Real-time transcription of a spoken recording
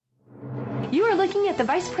You are looking at the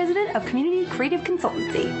Vice President of Community Creative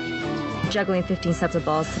Consultancy. Juggling 15 sets of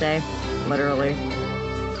balls today. Literally.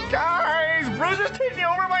 Guys! Bruiser's taking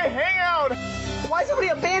over my hangout! Why is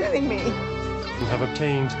everybody abandoning me? You have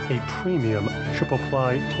obtained a premium triple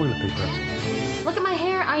ply toilet paper. Look at my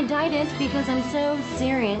hair. I dyed it because I'm so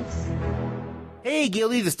serious. Hey,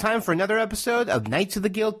 Guildies, it's time for another episode of Knights of the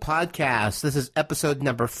Guild podcast. This is episode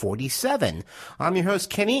number 47. I'm your host,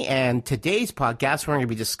 Kenny, and today's podcast, we're going to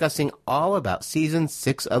be discussing all about Season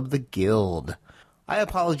 6 of the Guild. I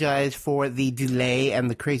apologize for the delay and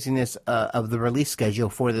the craziness of the release schedule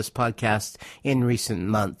for this podcast in recent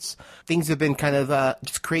months. Things have been kind of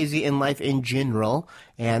just crazy in life in general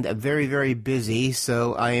and very, very busy,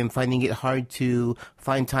 so I am finding it hard to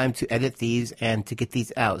find time to edit these and to get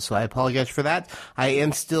these out. So I apologize for that. I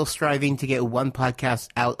am still striving to get one podcast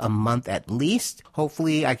out a month at least.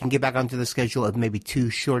 Hopefully I can get back onto the schedule of maybe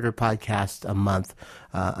 2 shorter podcasts a month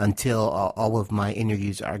until all of my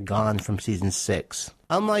interviews are gone from Season 6.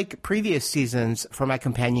 Unlike previous seasons for my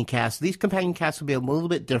companion cast, these companion casts will be a little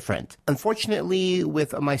bit different. Unfortunately,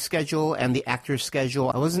 with my schedule and the actor's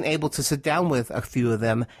schedule, I wasn't able to sit down with a few of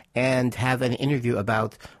them and have an interview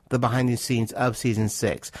about the behind the scenes of Season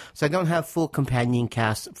 6. So I don't have full companion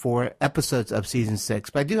cast for episodes of Season 6,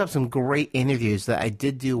 but I do have some great interviews that I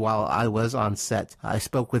did do while I was on set. I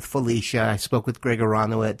spoke with Felicia, I spoke with Greg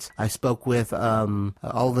Aronowitz, I spoke with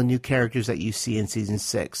all the new characters that you see in Season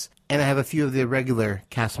 6. And I have a few of the regular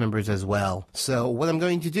cast members as well. So what I'm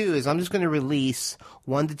going to do is I'm just going to release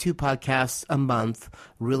 1 to 2 podcasts a month,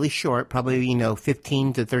 really short, probably,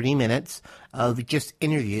 15 to 30 minutes of just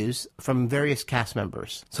interviews from various cast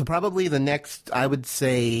members. So probably the next, I would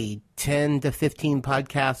say, 10 to 15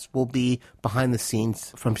 podcasts will be behind the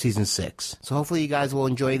scenes from Season 6. So hopefully you guys will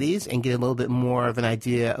enjoy these and get a little bit more of an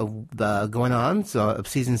idea of the going on of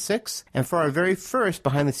Season 6. And for our very first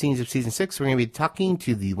behind the scenes of Season 6, we're going to be talking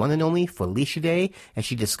to the one and only Felicia Day as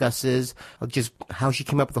she discusses just how she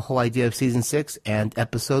came up with the whole idea of Season 6 and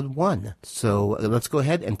Episode 1. So let's go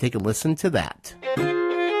ahead and take a listen to that.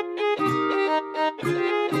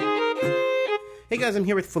 Hey guys, I'm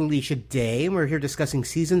here with Felicia Day, and we're here discussing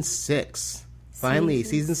Season 6. Finally,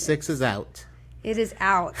 Season 6 is out. It is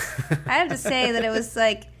out. I have to say that it was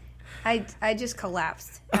like, I just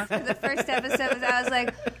collapsed. After the first episode, I was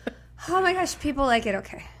like, oh my gosh, people like it,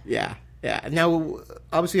 okay. Yeah. Now,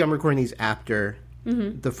 obviously I'm recording these after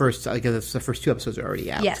the first, I guess the first 2 episodes are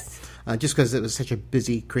already out. Yes. Just because it was such a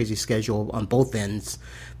busy, crazy schedule on both ends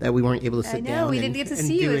that we weren't able to sit down. I know, we didn't get to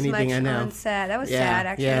see you as much on set. That was sad,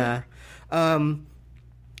 actually. Yeah.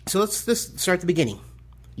 So let's just start at the beginning.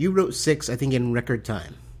 You wrote 6, I think, in record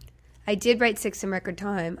time. I did write 6 in record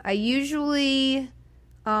time. I usually,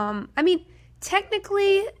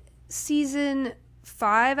 technically, Season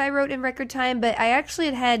 5 I wrote in record time, but I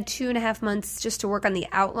actually had 2.5 months just to work on the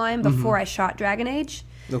outline before I shot Dragon Age.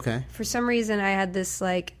 Okay. For some reason, I had this,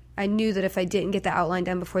 I knew that if I didn't get the outline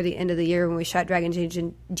done before the end of the year when we shot Dragon Age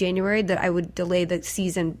in January, that I would delay the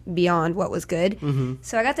season beyond what was good. Mm-hmm.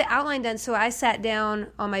 So I got the outline done, so I sat down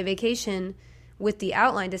on my vacation with the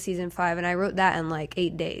outline to Season 5, and I wrote that in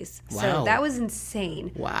 8 days. Wow. So that was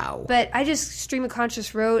insane. Wow. But I just stream of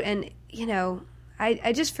conscious wrote, and,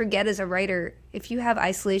 I just forget as a writer, if you have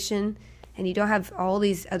isolation and you don't have all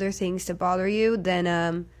these other things to bother you,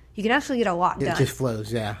 then you can actually get a lot done. It just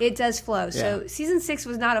flows, yeah. It does flow. Yeah. So Season 6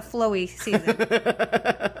 was not a flowy season.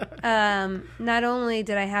 Not only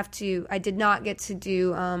did I did not get to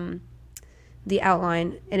do the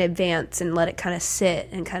outline in advance and let it kind of sit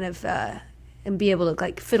and kind of and be able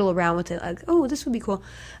to fiddle around with it, oh, this would be cool.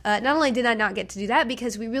 Not only did I not get to do that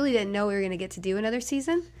because we really didn't know we were going to get to do another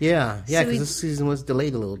season. Yeah, because this season was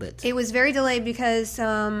delayed a little bit. It was very delayed because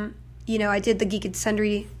I did the Geek and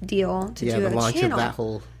Sundry deal to do a channel. Yeah, the launch of that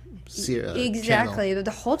whole exactly channel.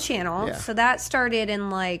 The whole channel. Yeah. So that started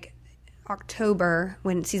in October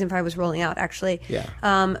when Season 5 was rolling out, actually. Yeah.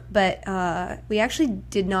 But we actually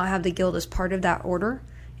did not have the guild as part of that order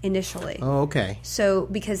initially. Oh, okay. So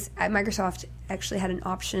because Microsoft actually had an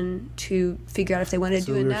option to figure out if they wanted to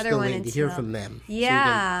do another one. To hear from them.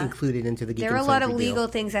 Yeah. So included into the Geek There were and a lot of Sundry legal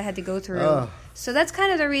deal. things I had to go through. So that's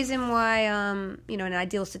kind of the reason why, in an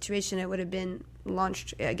ideal situation, it would have been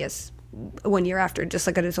launched, I guess, 1 year after, just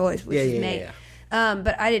like it is always, which is May. Yeah.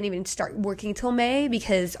 But I didn't even start working till May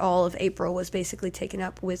because all of April was basically taken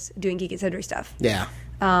up with doing Geek and Sundry stuff. Yeah.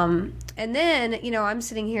 And then, I'm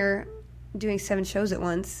sitting here doing 7 shows at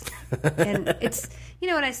once. And it's,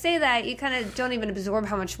 when I say that, you kind of don't even absorb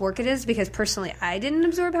how much work it is because personally I didn't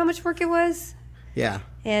absorb how much work it was. Yeah.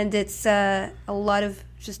 And it's a lot of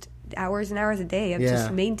just hours and hours a day of Yeah.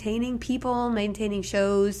 just maintaining people, maintaining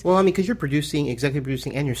shows. Well, I mean, because you're producing, executive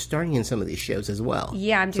producing, and you're starring in some of these shows as well.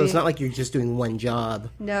 Yeah, I'm So it's doing- not like you're just doing one job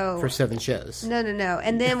No. for 7 shows. No.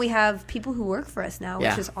 And then we have people who work for us now, which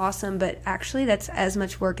Yeah. is awesome. But actually, that's as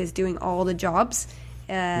much work as doing all the jobs.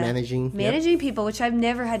 Managing people, which I've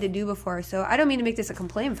never had to do before. So I don't mean to make this a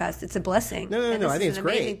complaint fest. It's a blessing. No, And this I is think it's an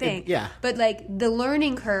great. amazing thing. Yeah. But like the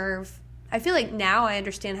learning curve, I feel like now I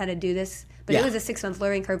understand how to do this. But Yeah. it was a 6-month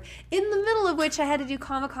learning curve, in the middle of which I had to do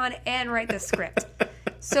Comic-Con and write the script.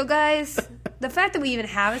 So guys, the fact that we even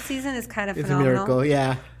have a season is kind of It's a phenomenal. miracle,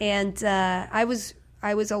 yeah. And I was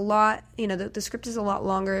a lot, the script is a lot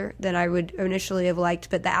longer than I would initially have liked,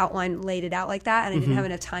 but the outline laid it out like that, and I didn't have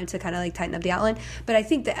enough time to kind of like tighten up the outline. But I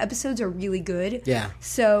think the episodes are really good. Yeah.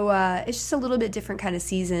 So it's just a little bit different kind of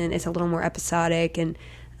season. It's a little more episodic, and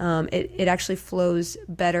it actually flows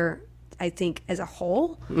better, I think, as a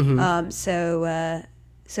whole.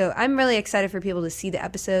 So I'm really excited for people to see the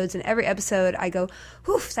episodes, and every episode I go,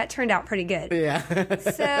 whew, that turned out pretty good. Yeah.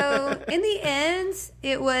 So in the end,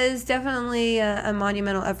 it was definitely a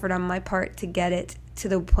monumental effort on my part to get it to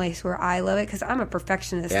the place where I love it, because I'm a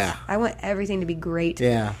perfectionist. Yeah. I want everything to be great.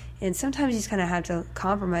 Yeah. And sometimes you just kind of have to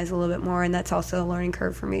compromise a little bit more, and that's also a learning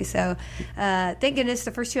curve for me. So thank goodness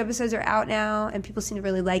the first 2 episodes are out now, and people seem to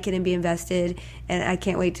really like it and be invested, and I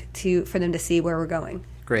can't wait for them to see where we're going.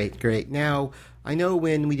 Great. Now, I know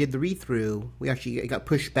when we did the read-through, we actually got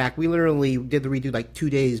pushed back. We literally did the redo like 2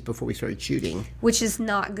 days before we started shooting. Which is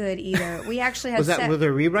not good either. We actually had Were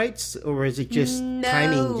there rewrites, or is it just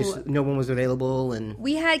timing? Just no one was available, and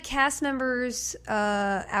we had cast members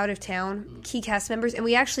out of town, key cast members, and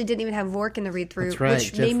we actually didn't even have Vork in the read-through, That's right.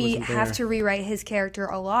 which Jeff made me wasn't have there. to rewrite his character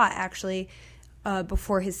a lot, actually,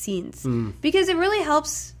 before his scenes. Hmm. Because it really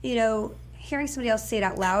helps, hearing somebody else say it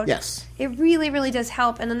out loud. Yes. It really, really does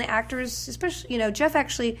help. And then the actors, especially, Jeff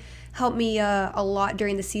actually helped me a lot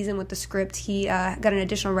during the season with the script. He got an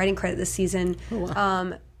additional writing credit this season. Oh,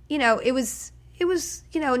 wow. It was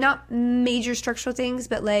not major structural things,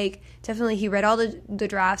 but like definitely he read all the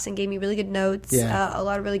drafts and gave me really good notes. Yeah. A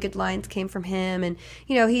lot of really good lines came from him, and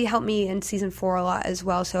he helped me in season 4 a lot as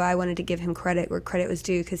well. So I wanted to give him credit where credit was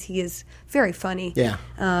due, because he is very funny.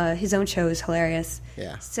 Yeah. His own show is hilarious.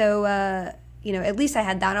 Yeah. So at least I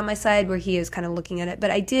had that on my side where he is kind of looking at it. But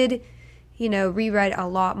I did rewrite a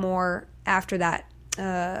lot more after that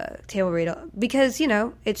table read, because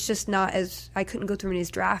it's just not as I couldn't go through his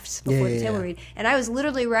drafts before the table read, and I was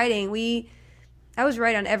literally writing. I was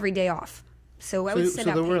writing on every day off, so I would send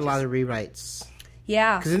out there were a pages. lot of rewrites.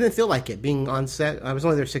 Yeah, Because it didn't feel like it being on set. I was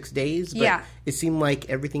only there 6 days, but Yeah. it seemed like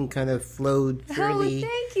everything kind of flowed fairly.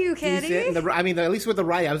 thank you, Kenny. decent. At least with the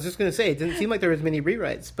write, I was just going to say, it didn't seem like there was many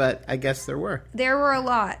rewrites, but I guess there were. There were a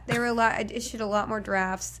lot. I issued a lot more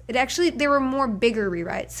drafts. There were more bigger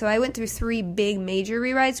rewrites. So I went through 3 big major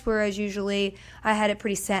rewrites, whereas usually I had it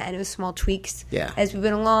pretty set and it was small tweaks Yeah. as we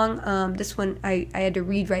went along. This one I had to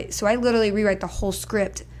rewrite. So I literally rewrite the whole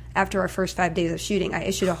script after our first 5 days of shooting. I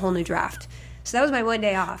issued a whole new draft. So that was my 1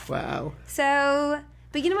 day off. Wow. So,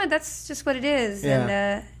 but you know what? That's just what it is.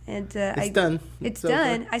 Yeah. It's done. It's It's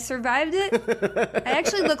done. over. I survived it. I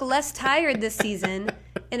actually look less tired this season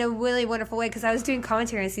in a really wonderful way, because I was doing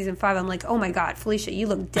commentary on season 5. I'm like, oh my God, Felicia, you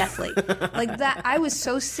look deathly. Like that. I was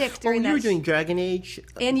so sick during You that. were doing Dragon Age.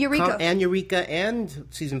 And Eureka. And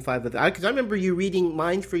season 5 of that. Because I remember you reading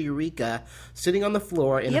Minds for Eureka, sitting on the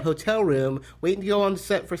floor in Yep. a hotel room, waiting to go on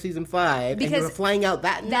set for season 5. And you Because were flying out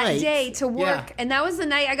that that night. day to work, Yeah. and that was the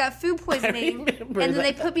night I got food poisoning. remember And then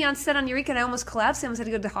they that. put me on set on Eureka, and I almost collapsed. I almost had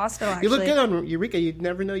to go to the hospital. Actually, You look good on Eureka. You'd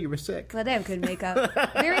never know you were sick. Well, they have good makeup.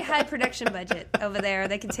 Very high production budget over there.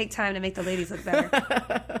 They can take time to make the ladies look better.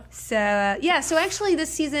 So, so actually this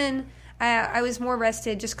season I was more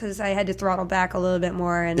rested just because I had to throttle back a little bit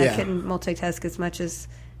more, and Yeah. I couldn't multitask as much as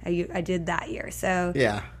I did that year. So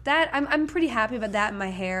Yeah. that I'm pretty happy about that in my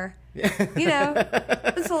hair. It's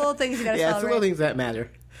the little things you got to Yeah, it's the celebrate. little things that matter.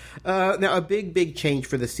 Now, a big change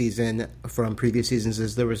for the season from previous seasons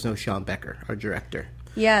is there was no Sean Becker, our director.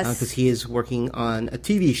 Yes. Because he is working on a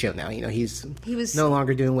TV show now. He was no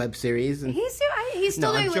longer doing web series. And He's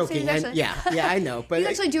still no, doing I'm web series, joking. actually. Yeah, I know. But He's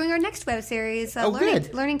actually doing our next web series,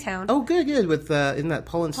 good. Learning Town. Oh, good. With isn't that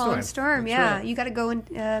Paul and Storm? Paul and Storm, That's yeah. right. You got to go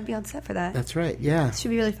and be on set for that. That's right. Yeah. It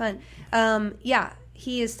should be really fun.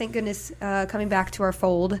 He is, thank goodness, coming back to our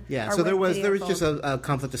fold. Yeah. our So there web was video just fold. a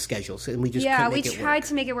conflict of schedules, and we just Yeah, couldn't we make it tried work.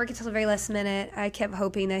 to make it work until the very last minute. I kept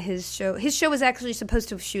hoping that his show was actually supposed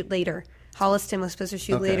to shoot later. Holliston was supposed to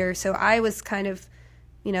shoot Okay. later, so I was kind of,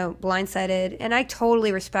 blindsided. And I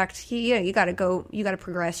totally respect. You got to go. You got to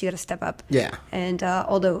progress. You got to step up. Yeah. And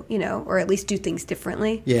although or at least do things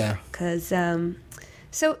differently. Yeah. Because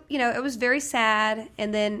So, it was very sad.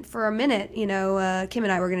 And then for a minute, Kim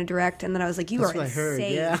and I were going to direct. And then I was like, you That's are what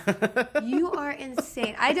insane. I heard, yeah. You are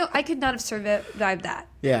insane. I could not have survived that.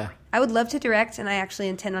 Yeah. I would love to direct, and I actually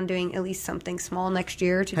intend on doing at least something small next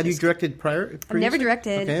year. Have you directed prior? I've never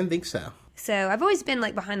directed. Okay, I didn't think so. So I've always been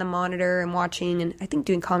like behind the monitor and watching, and I think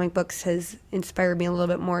doing comic books has inspired me a little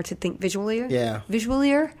bit more to think visually. Yeah.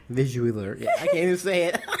 Visualier? Visualer. Yeah, I can't even say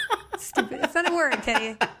it. Stupid. It's not a word,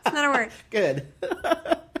 Kenny. It's not a word. Good.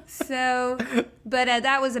 So, but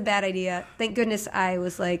that was a bad idea. Thank goodness I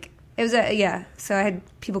was like, so I had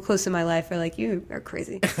people close to my life who are like, you are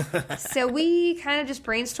crazy. So we kind of just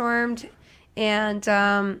brainstormed, and,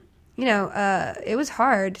 it was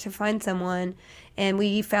hard to find someone. And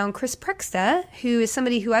we found Chris Prexta, who is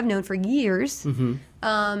somebody who I've known for years. Mm-hmm.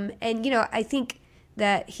 I think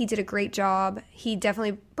that he did a great job. He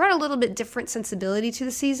definitely brought a little bit different sensibility to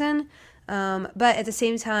the season. But at the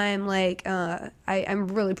same time, I'm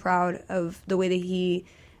really proud of the way that he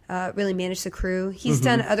really managed the crew. He's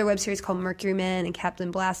done other web series called Mercury Men and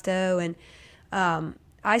Captain Blasto. And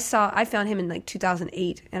I found him in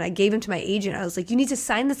 2008, and I gave him to my agent. I was like, you need to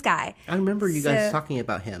sign this guy. I remember you guys talking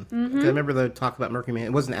about him. Mm-hmm. I remember the talk about Mercury Man.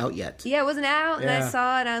 It wasn't out yet. Yeah, it wasn't out, and I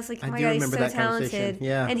saw it, and I was like, oh my God, he's so talented.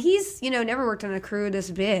 Yeah. And he's, never worked on a crew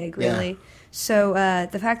this big, really. Yeah. So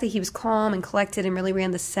the fact that he was calm and collected and really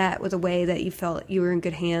ran the set with a way that you felt you were in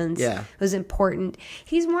good hands was important.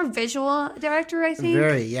 He's more visual director, I think.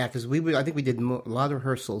 Very, yeah, because I think we did a lot of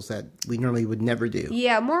rehearsals that we normally would never do.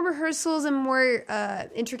 Yeah, more rehearsals and more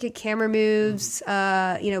intricate camera moves,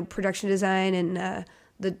 production design, and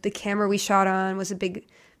the camera we shot on was a big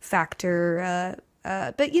factor.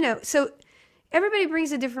 So everybody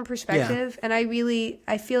brings a different perspective, and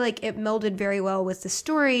I feel like it melded very well with the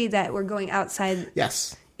story that we're going outside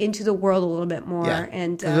into the world a little bit more. Yeah.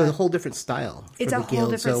 And it's a whole different style for it's the a whole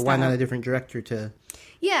Guild, different so style. why not a different director to...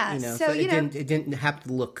 Yeah, it didn't have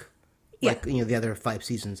to look like the other 5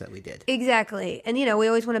 seasons that we did. Exactly. And we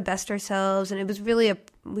always want to best ourselves, and it was really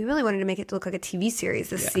we really wanted to make it look like a TV series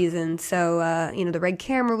this season. So the red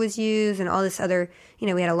camera was used and all this other, we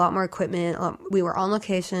had a lot more equipment. We were on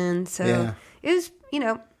location, so it was,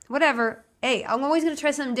 whatever. Hey, I'm always going to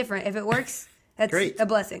try something different. If it works, that's Great. a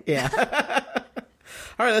blessing. Yeah.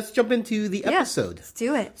 All right, let's jump into the episode. Let's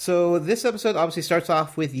do it. So this episode obviously starts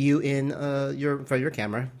off with you in front of your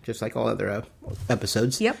camera, just like all other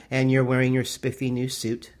episodes. Yep. And you're wearing your spiffy new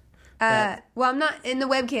suit. Well, I'm not in the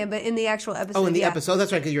webcam, but in the actual episode. Oh, in the episode.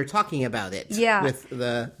 That's right, because you're talking about it with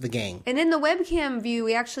the gang. And in the webcam view,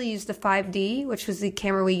 we actually used the 5D, which was the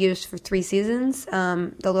camera we used for 3 seasons,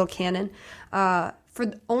 the little Canon,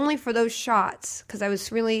 only for those shots, because I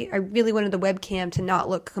really wanted the webcam to not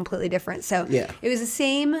look completely different. So it was the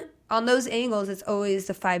same on those angles. It's always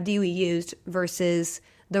the 5D we used versus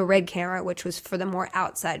the red camera, which was for the more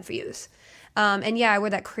outside views. I wore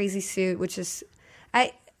that crazy suit, which is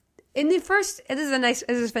in the first. This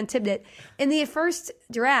is a fun tidbit. In the first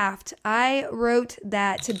draft, I wrote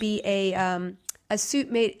that to be a suit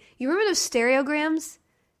made. You remember those stereograms?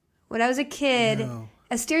 When I was a kid. No.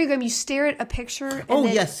 A stereogram, you stare at a picture.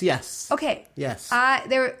 And yes. Okay. Yes.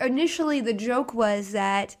 Initially, the joke was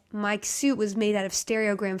that my suit was made out of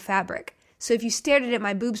stereogram fabric. So if you stared at it,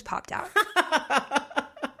 my boobs popped out.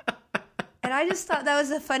 And I just thought that was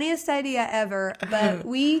the funniest idea ever. But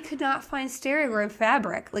we could not find stereogram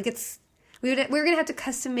fabric. We were going to have to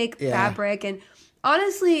custom make fabric. And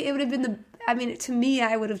honestly, it would have been to me,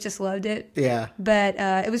 I would have just loved it. Yeah. But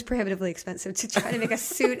it was prohibitively expensive to try to make a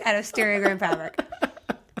suit out of stereogram fabric.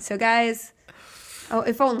 So, guys,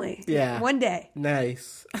 if only. Yeah. One day.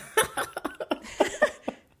 Nice.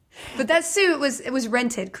 But that suit was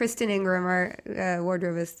rented. Kristen Ingram, our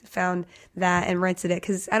wardrobeist, found that and rented it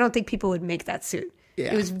because I don't think people would make that suit.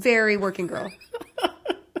 Yeah. It was very working girl.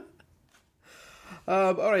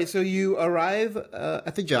 All right, so you arrive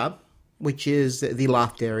at the job, which is the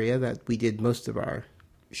loft area that we did most of our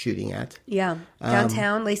shooting at. Yeah,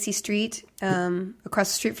 downtown, Lacey Street, across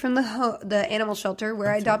the street from the animal shelter where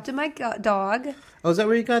I adopted my dog. Oh, is that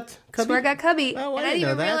where you got Cubby? That's where I got Cubby. Oh, and I didn't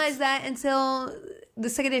even realize that until the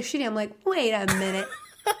second day of shooting. I'm like, wait a minute.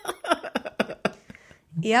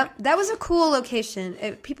 Yep, that was a cool location.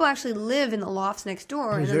 People actually live in the lofts next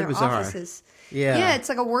door and in their offices. Yeah, it's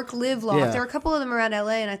like a work-live loft. Yeah. There are a couple of them around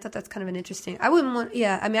LA, and I thought that's kind of an interesting. I wouldn't want.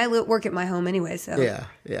 Yeah, I mean, I work at my home anyway, so yeah.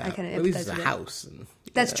 I kind of at least it's a house. And,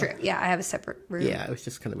 that's true. Yeah, I have a separate room. Yeah, it was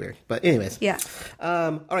just kind of weird, but anyways. Yeah.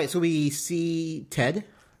 All right, so we see Ted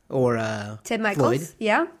or Ted Michaels. Floyd.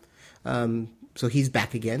 Yeah. So he's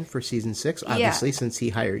back again for season 6, obviously, since he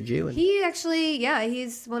hired you. And he actually,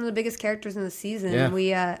 he's one of the biggest characters in the season. Yeah.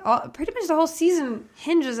 We pretty much the whole season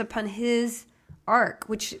hinges upon his arc,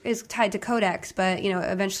 which is tied to Codex, but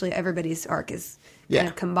eventually everybody's arc is kind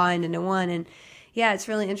of combined into one. And yeah, it's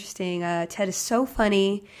really interesting. Ted is so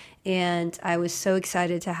funny, and I was so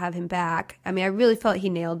excited to have him back. I mean, I really felt he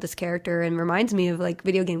nailed this character and reminds me of like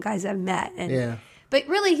video game guys I've met. And, but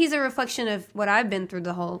really, he's a reflection of what I've been through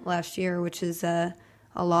the whole last year, which is a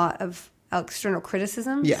lot of external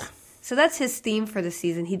criticism. Yeah. So that's his theme for the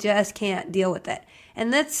season. He just can't deal with it.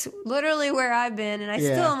 And that's literally where I've been, and I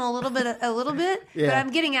still am a little bit, but I'm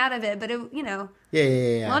getting out of it. But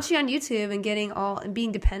launching on YouTube and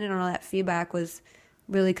being dependent on all that feedback was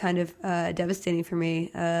really kind of devastating for me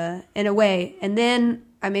in a way. And then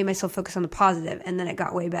I made myself focus on the positive, and then it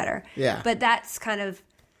got way better. Yeah. But that's kind of,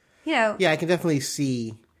 Yeah, I can definitely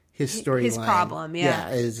see his storyline. His problem,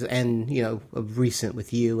 of recent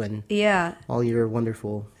with you and all your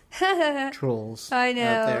wonderful trolls. I know.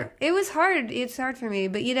 Out there. It was hard. It's hard for me,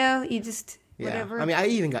 but you just whatever. I mean, I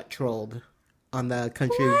even got trolled on the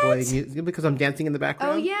Country Boy music because I'm dancing in the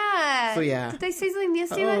background. Oh yeah. So yeah. Did they say something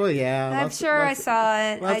nasty? Oh yeah. I'm sure I saw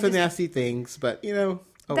it. Lots of nasty things, but it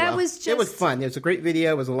was fun. It was a great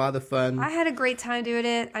video. It was a lot of fun. I had a great time doing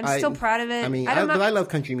it. I'm still proud of it. I mean, I love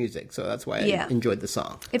country music, so that's why I enjoyed the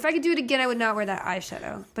song. If I could do it again, I would not wear that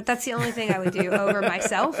eyeshadow. But that's the only thing I would do over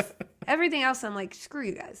myself. Everything else, I'm like, screw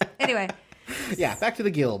you guys. Anyway. Yeah, back to the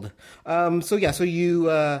guild. So you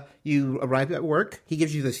arrive at work. He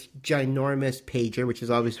gives you this ginormous pager, which is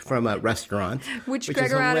obviously from a restaurant, which is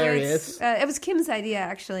hilarious. It was Kim's idea,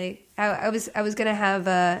 actually. I was gonna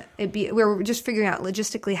have it be. We were just figuring out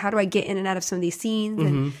logistically how do I get in and out of some of these scenes,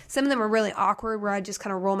 and some of them were really awkward where I just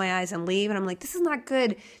kind of roll my eyes and leave, and I'm like, this is not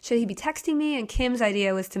good. Should he be texting me? And Kim's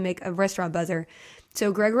idea was to make a restaurant buzzer.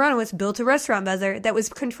 So Greg Aronowitz built a restaurant buzzer that was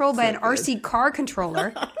controlled by an RC car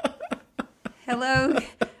controller. Hello,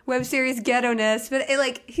 web series ghetto-ness. But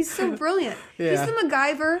he's so brilliant. Yeah. He's the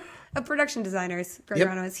MacGyver of production designers, Greg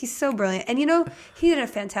Aronowitz. He's so brilliant. And, he did a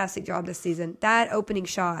fantastic job this season. That opening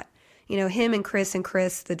shot, him and Chris, the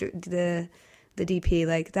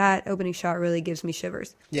DP, that opening shot really gives me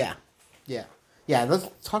shivers. Yeah. Yeah. Yeah, let's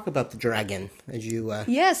talk about the dragon as you...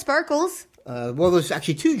 Yeah, Sparkles. Well, there's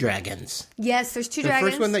actually two dragons. Yes, there's two dragons.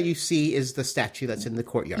 The first one that you see is the statue that's in the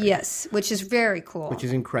courtyard. Yes, which is very cool. Which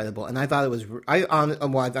is incredible. And I thought it was... I thought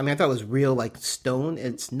it was real, stone.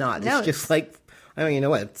 It's not. It's just like... I mean, you know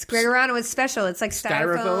what? It's Greg Aronowitz special. It's like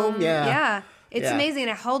styrofoam. Yeah. Yeah. It's amazing.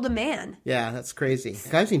 It held a man. Yeah, that's crazy.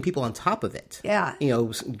 I've seen people on top of it. Yeah.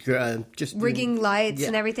 Just rigging lights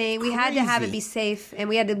and everything. We had to have it be safe, and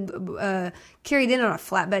we had to carry it in on a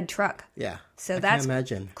flatbed truck. Yeah. So that's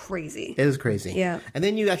crazy. It is crazy. Yeah. And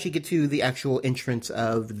then you actually get to the actual entrance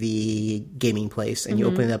of the gaming place, and you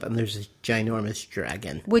open it up, and there's this ginormous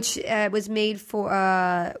dragon, which was made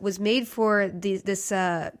for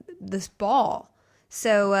this ball.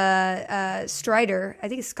 So Strider, I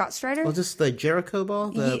think it's Scott Strider. Well, just the Jericho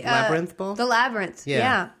ball, the Labyrinth ball? The Labyrinth,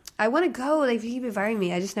 yeah. I want to go. They keep inviting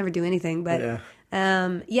me. I just never do anything. But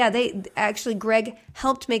they actually, Greg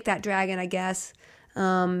helped make that dragon, I guess.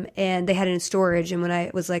 And they had it in storage. And when I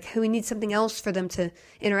was like, hey, we need something else for them to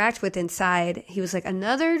interact with inside, he was like,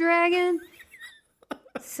 another dragon?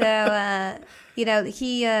 So,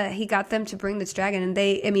 he got them to bring this dragon, and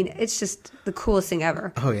it's just the coolest thing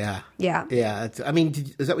ever. Oh, yeah. Yeah. Yeah.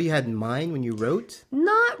 Is that what you had in mind when you wrote?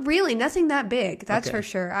 Not really. Nothing that big. That's for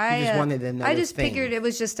sure. You just wanted another I just thing. figured it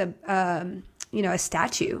was just a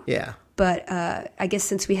statue. Yeah. But I guess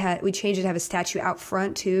since we changed it to have a statue out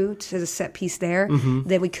front too, to the set piece there,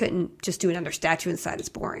 then we couldn't just do another statue inside. It's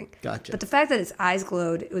boring. Gotcha. But the fact that its eyes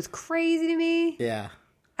glowed, it was crazy to me. Yeah.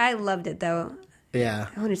 I loved it though. Yeah.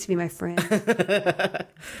 I wanted it to be my friend.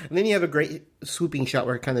 And then you have a great swooping shot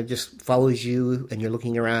where it kind of just follows you and you're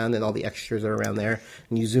looking around and all the extras are around there.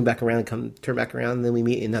 And you zoom back around and turn back around, and then we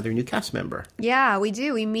meet another new cast member. Yeah, we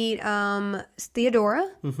do. We meet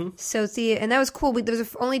Theodora. So and that was cool. There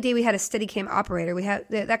was the only day we had a Steadicam operator. We had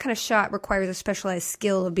that kind of shot requires a specialized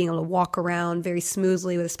skill of being able to walk around very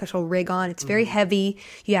smoothly with a special rig on. It's very heavy.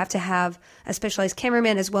 You have to have a specialized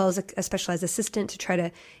cameraman as well as a specialized assistant to try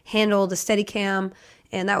to handle the Steadicam.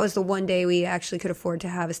 And that was the one day we actually could afford to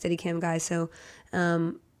have a Steadicam guy. So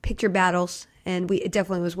pick your battles. And it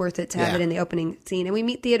definitely was worth it to have it in the opening scene. And we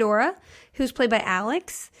meet Theodora, who's played by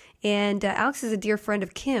Alex. And Alex is a dear friend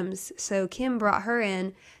of Kim's. So Kim brought her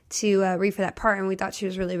in to read for that part. And we thought she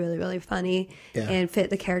was really, really, really funny and fit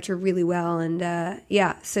the character really well. And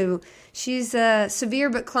so she's severe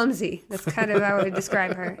but clumsy. That's kind of how I would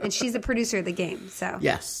describe her. And she's the producer of the game. So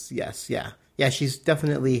Yes. Yeah, she's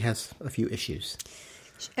definitely has a few issues.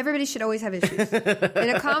 Everybody should always have issues. In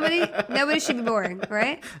a comedy, nobody should be boring,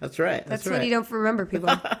 right? That's right. That's right. when you don't remember people.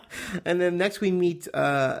 And then next we meet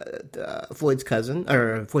Floyd's cousin,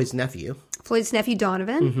 or Floyd's nephew. Floyd's nephew,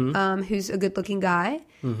 Donovan, who's a good-looking guy,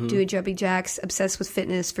 doing jumping jacks, obsessed with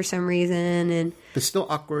fitness for some reason, and But still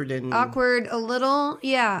awkward and... awkward, a little,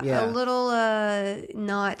 a little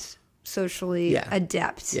not socially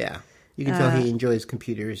adept. Yeah. You can tell he enjoys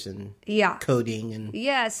computers and coding and...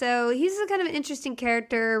 Yeah, so he's a kind of an interesting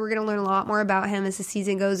character. We're going to learn a lot more about him as the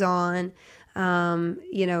season goes on.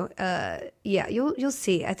 You'll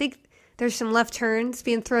see. I think there's some left turns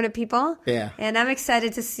being thrown at people. Yeah. And I'm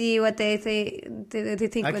excited to see what they think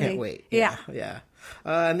I when can't wait. Yeah.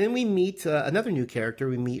 And then we meet another new character.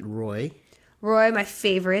 We meet Roy. Roy, my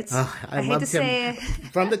favorite. I hate to say it.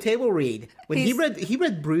 From the table read. When he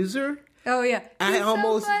read Bruiser... Oh, yeah. I He's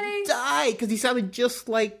almost so funny. died because he sounded just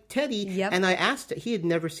like Teddy. Yep. And I asked, he had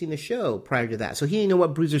never seen the show prior to that. So he didn't know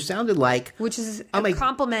what Bruiser sounded like. Which is a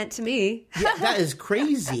compliment to me. Yeah, that is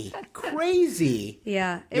crazy. Crazy.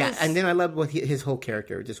 Yeah. And then I loved what his whole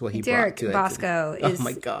character, just what he Derek brought to Bosco it. is... Oh,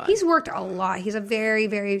 my God. He's worked a lot. He's a very,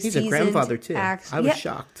 very He's seasoned a grandfather, too. actor. I was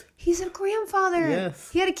shocked. He's a grandfather.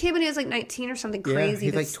 Yes. He had a kid when he was like 19 or something crazy.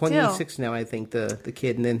 He's but like 26 now, I think, the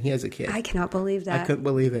kid, and then he has a kid. I cannot believe that. I couldn't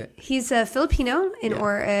believe it. He's a Filipino,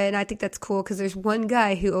 and I think that's cool because there's one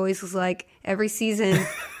guy who always was like, every season,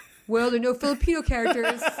 well, there are no Filipino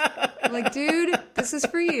characters. I'm like, dude, this is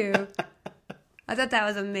for you. I thought that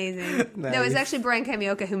was amazing. Nice. No, it was actually Brian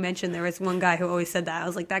Kamioka who mentioned there was one guy who always said that. I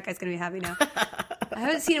was like, that guy's going to be happy now. I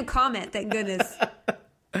haven't seen him comment, thank goodness.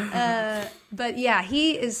 But yeah,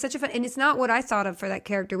 he is such a fun, and it's not what I thought of for that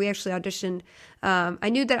character. We actually auditioned. I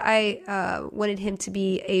knew that I wanted him to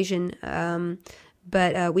be Asian,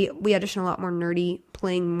 but we auditioned a lot more nerdy,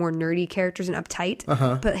 playing more nerdy characters and uptight.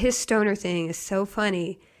 But his stoner thing is so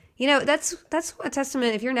funny. You know, that's a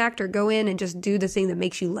testament. If you're an actor, go in and just do the thing that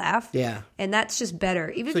makes you laugh. Yeah, and that's just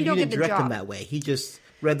better. Even so if you don't didn't get the direct job. him that way. He just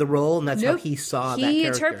read the role, and that's how he saw that character. He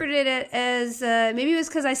interpreted it as maybe it was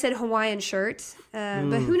because I said Hawaiian shirt,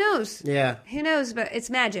 but who knows? Yeah, who knows? But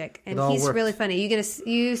it's magic, and all he's worked. really funny.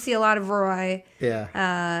 You see a lot of Roy,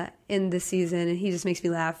 yeah, in this season, and he just makes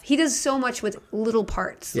me laugh. He does so much with little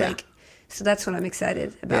parts, so that's what I'm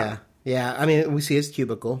excited about. Yeah, yeah. I mean, we see his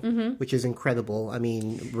cubicle, which is incredible. I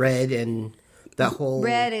mean, Red and that whole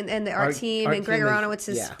Red and the art team and Greg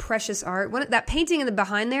Aronowitz's precious art. That painting in the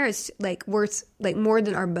behind there is like worth like more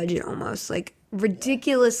than our budget almost. Like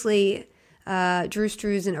ridiculously Drew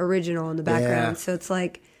Struzan original in the background. So it's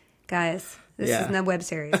like, guys, this is not a web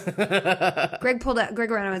series. Greg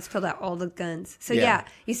Aronowitz pulled out all the guns. So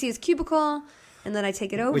you see his cubicle, and then I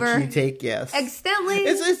take it over. Which you take, yes, accidentally.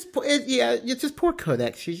 It's just poor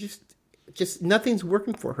Kodak. She's just nothing's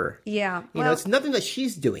working for her. Yeah, you know, it's nothing that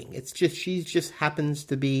she's doing. It's just she just happens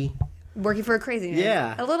to be working for a crazy man.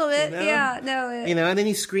 Yeah, a little bit. You know? Yeah, no. You know, and then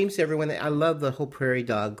he screams to everyone. I love the whole prairie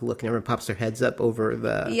dog look, and everyone pops their heads up over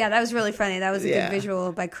the. Yeah, that was really funny. That was a good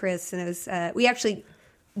visual by Chris, and it was. We actually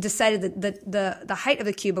decided that the height of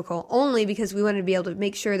the cubicle only because we wanted to be able to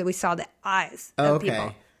make sure that we saw the eyes of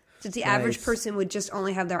people. So the average person would just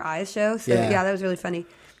only have their eyes show. So yeah, that was really funny.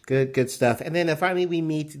 Good stuff. And then finally we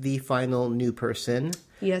meet the final new person.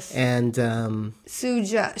 Yes. And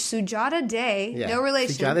Sujata Day. Yeah. No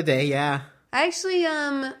relation. Sujata Day, yeah. I actually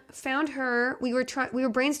found her. We were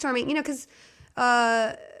brainstorming, you know, because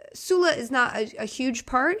Sula is not a huge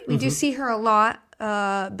part. We do see her a lot,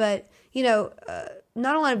 but you know,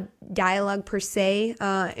 not a lot of dialogue per se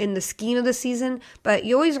in the scheme of the season. But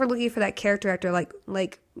you always are looking for that character actor,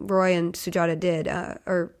 like Roy and Sujata did,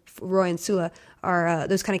 or Roy and Sula are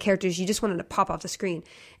those kind of characters you just wanted to pop off the screen.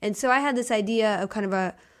 And so I had this idea of kind of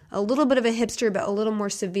a little bit of a hipster, but a little more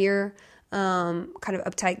severe, kind of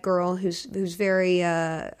uptight girl who's very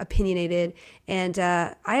opinionated. And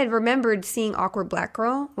I had remembered seeing Awkward Black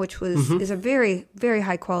Girl, which is a very, very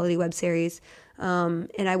high quality web series. And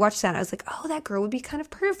I watched that and I was like, oh, that girl would be kind of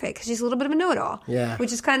perfect because she's a little bit of a know-it-all. Yeah.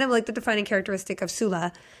 Which is kind of like the defining characteristic of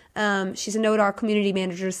Sula. She's a know-it-all community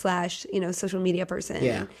manager / social media person.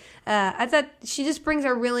 Yeah. I thought she just brings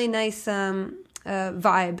a really nice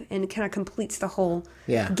vibe and kind of completes the whole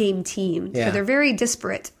game team. Yeah. So they're very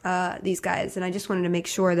disparate, these guys. And I just wanted to make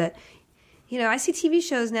sure that, you know, I see TV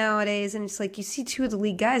shows nowadays and it's like you see two of the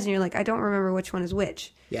lead guys and you're like, I don't remember which one is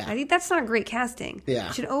which. Yeah. I think that's not great casting. Yeah.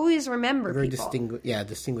 You should always remember very people.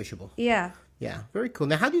 distinguishable. Yeah. Yeah, very cool.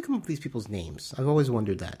 Now, how do you come up with these people's names? I've always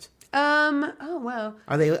wondered that. Oh, wow.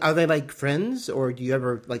 Are they like friends, or do you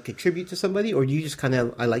ever like contribute to somebody, or do you just kind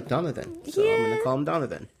of, I like Donovan, so I'm going to call him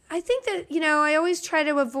Donovan? I think that, I always try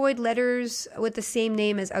to avoid letters with the same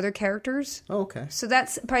name as other characters. Oh, okay. So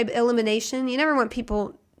that's probably elimination. You never want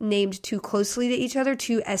people named too closely to each other,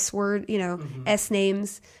 two S-word, S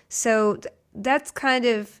names. So that's kind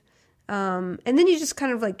of... and then you just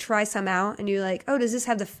kind of like try some out and you're like, oh, does this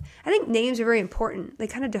have I think names are very important. They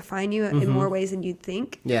kind of define you in more ways than you'd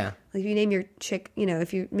think. Yeah. Like if you name your chick,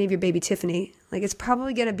 if you name your baby Tiffany, like it's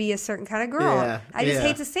probably going to be a certain kind of girl. Yeah. I just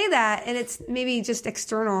hate to say that. And it's maybe just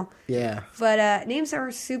external. Yeah. But names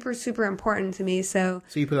are super, super important to me. So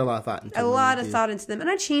you put a lot of thought into them. A lot of thought into them. And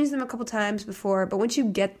I changed them a couple times before. But once you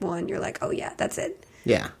get one, you're like, oh, yeah, that's it.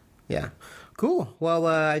 Yeah. Yeah. Cool. Well,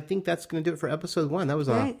 I think that's going to do it for episode 1. That was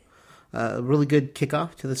right. A really good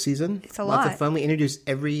kickoff to the season. It's a Lots lot. of fun. We introduced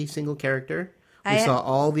every single character. We saw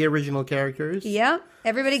all the original characters. Yeah.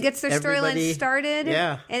 Everybody gets their storyline started.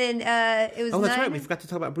 Yeah. And then it was that's right. We forgot to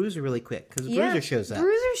talk about Bruiser really quick, because Bruiser shows up.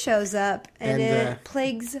 Bruiser shows up, and it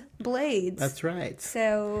plagues Blades. That's right.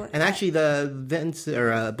 So... And actually,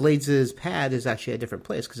 the Blades' pad is actually a different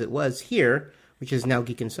place, because it was here, which is now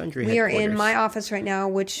Geek and Sundry We are headquarters. in my office right now,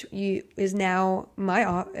 which is now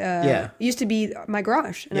my used to be my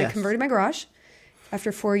garage, and I converted my garage.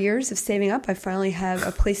 After 4 years of saving up, I finally have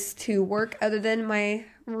a place to work other than my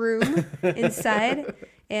room inside.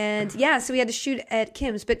 And so we had to shoot at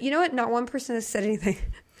Kim's. But you know what? Not one person has said anything.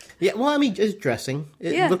 Yeah, well, I mean, just dressing.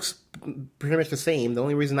 It looks pretty much the same. The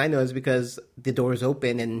only reason I know is because the door's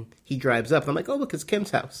open and he drives up. And I'm like, oh, look, it's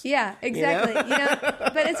Kim's house. Yeah, exactly.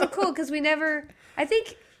 But it's so cool because we never... I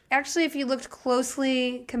think... Actually, if you looked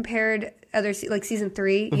closely compared other like season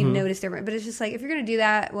 3, you notice different. But it's just like if you're gonna do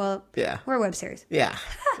that, well, we're a web series. Yeah.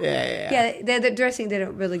 The dressing did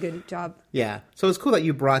a really good job. Yeah. So it's cool that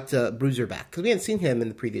you brought Bruiser back because we hadn't seen him in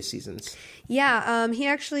the previous seasons. Yeah. He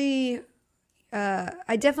actually.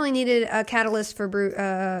 I definitely needed a catalyst for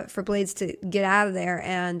Blades to get out of there,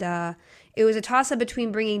 and it was a toss up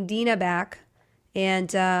between bringing Dina back. And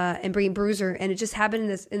bringing Bruiser, and it just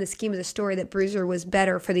happened in the scheme of the story that Bruiser was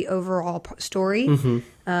better for the overall story.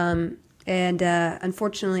 And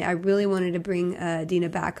unfortunately, I really wanted to bring Dina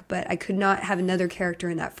back, but I could not have another character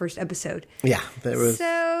in that first episode. Yeah, there was.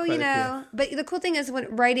 So but the cool thing is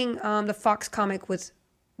when writing the Fox comic with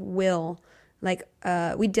Will, like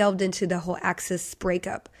we delved into the whole Axis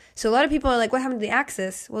breakup. So a lot of people are like, "What happened to the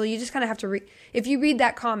Axis?" Well, you just kind of have to if you read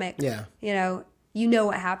that comic, you know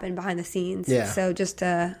what happened behind the scenes. Yeah. So just,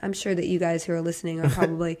 I'm sure that you guys who are listening are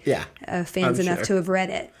probably fans enough to have read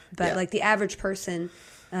it. But like the average person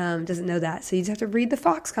doesn't know that. So you just have to read the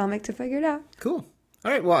Fox comic to figure it out. Cool.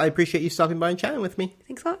 All right. Well, I appreciate you stopping by and chatting with me.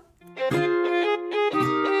 Thanks a lot.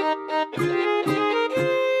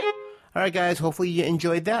 All right, guys. Hopefully you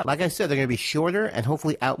enjoyed that. Like I said, they're going to be shorter and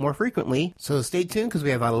hopefully out more frequently. So stay tuned because we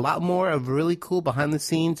have a lot more of really cool behind the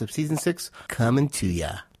scenes of season 6 coming to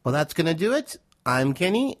ya. Well, that's going to do it. I'm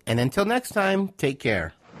Kenny, and until next time, take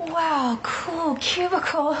care. Wow, cool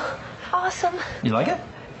cubicle. Awesome. You like it?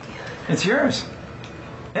 It's yours.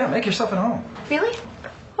 Yeah, make yourself at home. Really?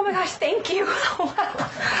 Oh my gosh, thank you. Wow.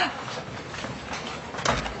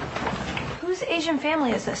 Whose Asian family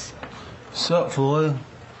is this? Sup, Floyd?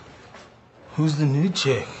 Who's the new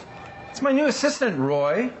chick? It's my new assistant,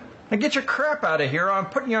 Roy. Now get your crap out of here. I'm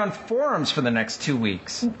putting you on forums for the next 2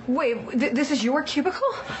 weeks. Wait, this is your cubicle?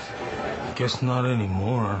 Guess not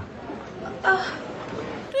anymore.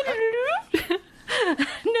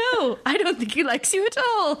 No, I don't think he likes you at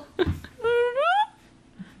all.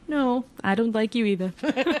 No, I don't like you either.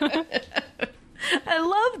 I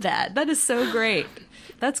love that. That is so great.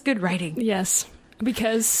 That's good writing. Yes,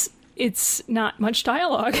 because it's not much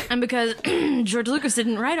dialogue. And because George Lucas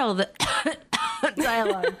didn't write all the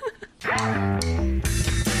dialogue.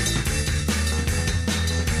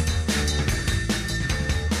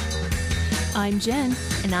 I'm Jen.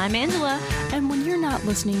 And I'm Angela. And when you're not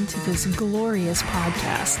listening to this glorious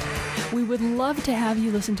podcast, we would love to have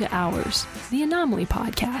you listen to ours, the Anomaly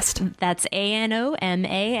Podcast. That's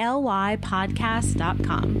ANOMALY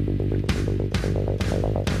podcast.com.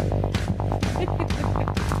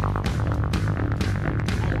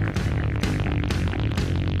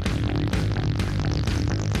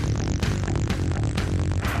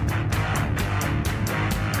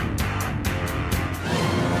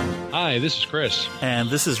 Hi, this is Chris. And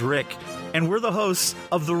this is Rick. And we're the hosts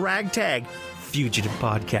of the Ragtag Fugitive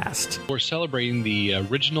Podcast. We're celebrating the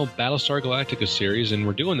original Battlestar Galactica series, and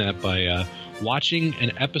we're doing that by watching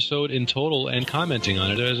an episode in total and commenting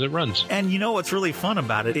on it as it runs. And you know what's really fun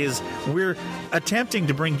about it is we're attempting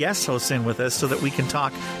to bring guest hosts in with us so that we can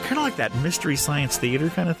talk kind of like that Mystery Science Theater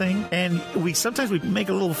kind of thing. And sometimes we make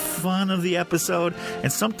a little fun of the episode,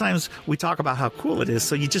 and sometimes we talk about how cool it is,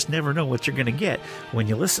 so you just never know what you're going to get when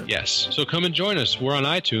you listen. Yes. So come and join us. We're on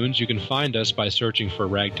iTunes. You can find us by searching for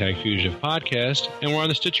Ragtag Fugitive Podcast, and we're on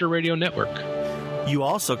the Stitcher Radio Network. You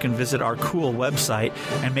also can visit our cool website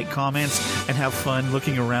and make comments and have fun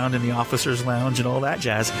looking around in the officer's lounge and all that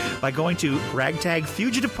jazz by going to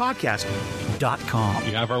ragtagfugitivepodcast.com.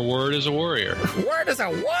 You have our word as a warrior. Word as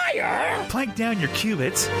a warrior! Plank down your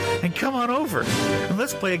cubits and come on over and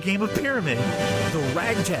let's play a game of Pyramid. The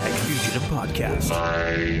Ragtag Fugitive Podcast.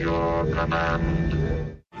 By your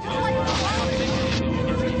command.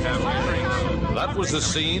 That was the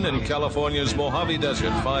scene in California's Mojave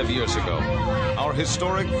Desert 5 years ago. Our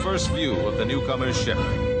historic first view of the newcomer's ship.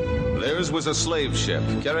 Theirs was a slave ship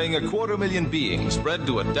carrying 250,000 beings bred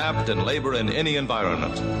to adapt and labor in any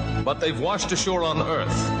environment. But they've washed ashore on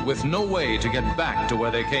Earth with no way to get back to where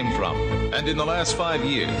they came from. And in the last 5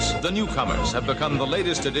 years, the newcomers have become the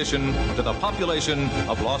latest addition to the population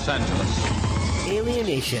of Los Angeles.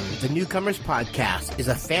 Alienation, the Newcomers Podcast, is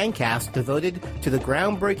a fan cast devoted to the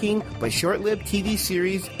groundbreaking but short-lived TV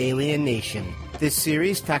series Alienation. This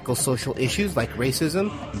series tackles social issues like racism,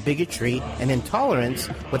 bigotry, and intolerance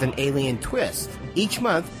with an alien twist. Each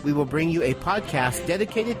month, we will bring you a podcast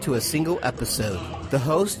dedicated to a single episode. The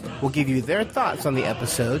host will give you their thoughts on the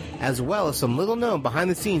episode, as well as some little-known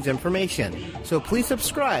behind-the-scenes information. So please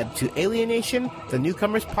subscribe to Alienation, the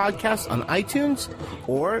Newcomers Podcast on iTunes,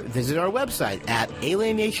 or visit our website at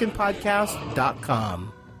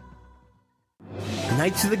alienationpodcast.com.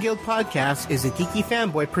 Knights of the Guild podcast is a Geeky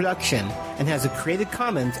Fanboy production and has a Creative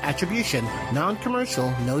Commons Attribution, Non-Commercial,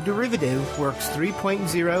 No Derivative, Works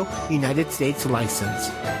 3.0 United States license.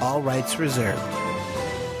 All rights reserved.